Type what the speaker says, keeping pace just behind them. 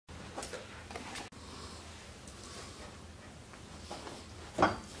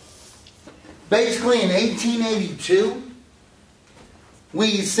Basically, in 1882,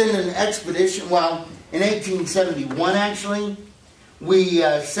 we sent an expedition, well, in 1871 actually, we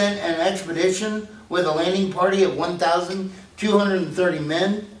sent an expedition with a landing party of 1,230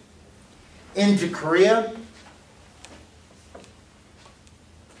 men into Korea.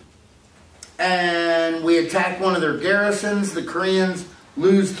 And we attacked one of their garrisons. The Koreans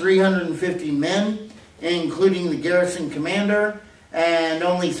lose 350 men, including the garrison commander, and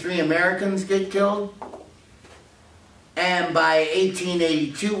only 3 Americans get killed. And by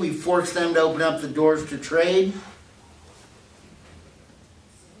 1882, we forced them to open up the doors to trade.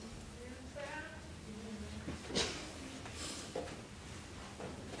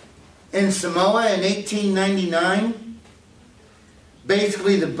 In Samoa in 1899,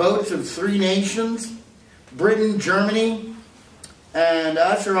 basically the boats of 3 nations, Britain, Germany, and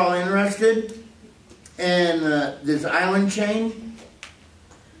us are all interested in this island chain.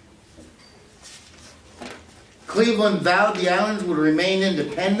 Cleveland vowed the islands would remain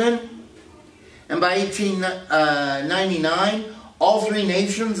independent, and by 1899, all 3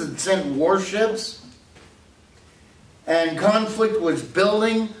 nations had sent warships, and conflict was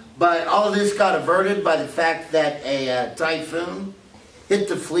building, but all of this got averted by the fact that a typhoon hit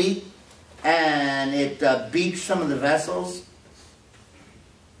the fleet, and it beached some of the vessels,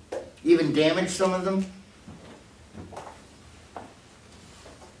 even damaged some of them.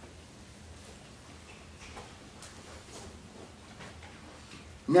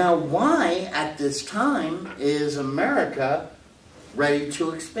 Now, why at this time is America ready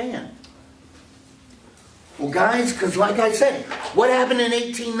to expand? Well, guys, because like I said, what happened in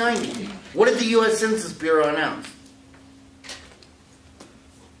 1890? What did the U.S. Census Bureau announce?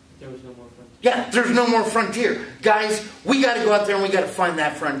 There was no more frontier. Yeah, there's no more frontier. Guys, we got to go out there and we got to find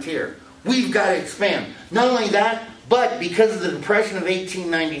that frontier. We've got to expand. Not only that, but because of the Depression of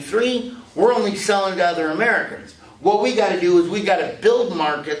 1893, we're only selling to other Americans. What we got to do is we got to build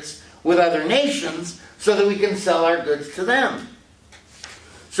markets with other nations so that we can sell our goods to them.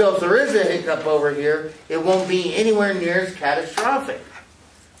 So if there is a hiccup over here, it won't be anywhere near as catastrophic.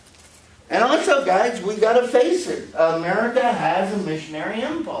 And also, guys, we got to face it. America has a missionary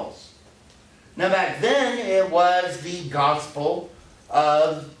impulse. Now, back then, it was the gospel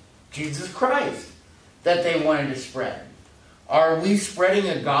of Jesus Christ that they wanted to spread. Are we spreading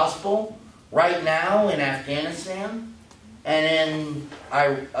a gospel right now in Afghanistan and in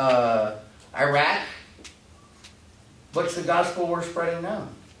Iraq? What's the gospel we're spreading now?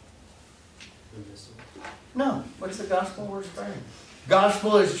 No. What's the gospel we're spreading?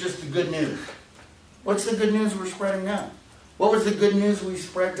 Gospel is just the good news. What's the good news we're spreading now? What was the good news we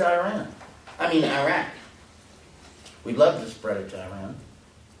spread to Iraq? We'd love to spread it to Iran.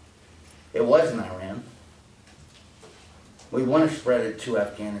 It was in Iran. We want to spread it to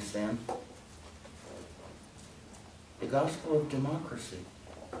Afghanistan. The gospel of democracy.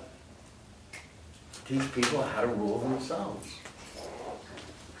 Teach people how to rule themselves.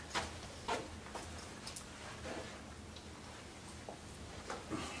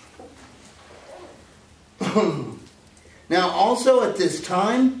 Now, also at this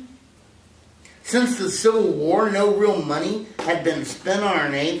time, since the Civil War, no real money had been spent on our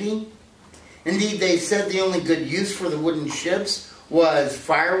Navy. Indeed, they said the only good use for the wooden ships was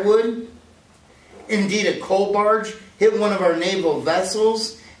firewood. Indeed, a coal barge hit one of our naval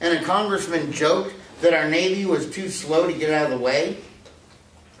vessels, and a congressman joked that our Navy was too slow to get out of the way.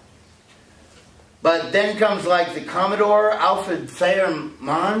 But then comes like the Commodore Alfred Thayer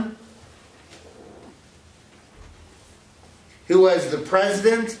Mann, who was the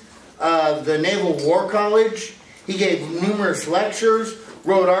president of the Naval War College. He gave numerous lectures,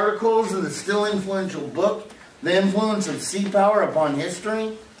 wrote articles in the still influential book, The Influence of Sea Power Upon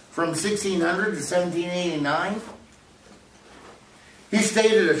History, from 1600 to 1789. He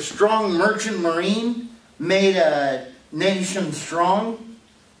stated a strong merchant marine made a nation strong,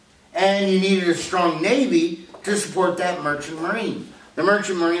 and you needed a strong navy to support that merchant marine. The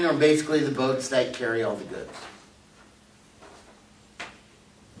merchant marine are basically the boats that carry all the goods.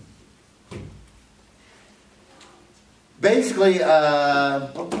 Basically, he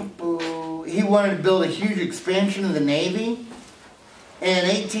wanted to build a huge expansion of the Navy. In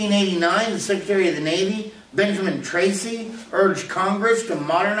 1889, the Secretary of the Navy, Benjamin Tracy, urged Congress to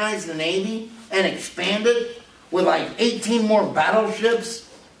modernize the Navy and expand it with like 18 more battleships,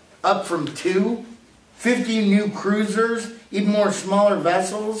 up from 2, 50 new cruisers, even more smaller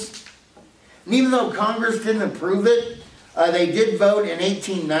vessels. And even though Congress didn't approve it, they did vote in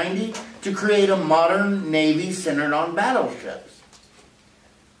 1890 to create a modern Navy centered on battleships.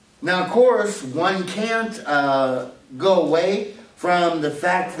 Now, of course, one can't go away from the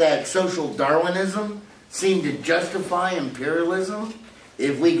fact that social Darwinism seemed to justify imperialism.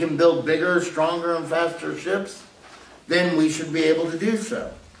 If we can build bigger, stronger, and faster ships, then we should be able to do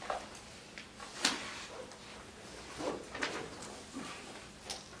so.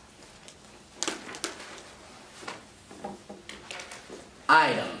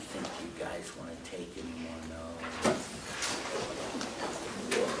 I don't think you guys want to take any more notes.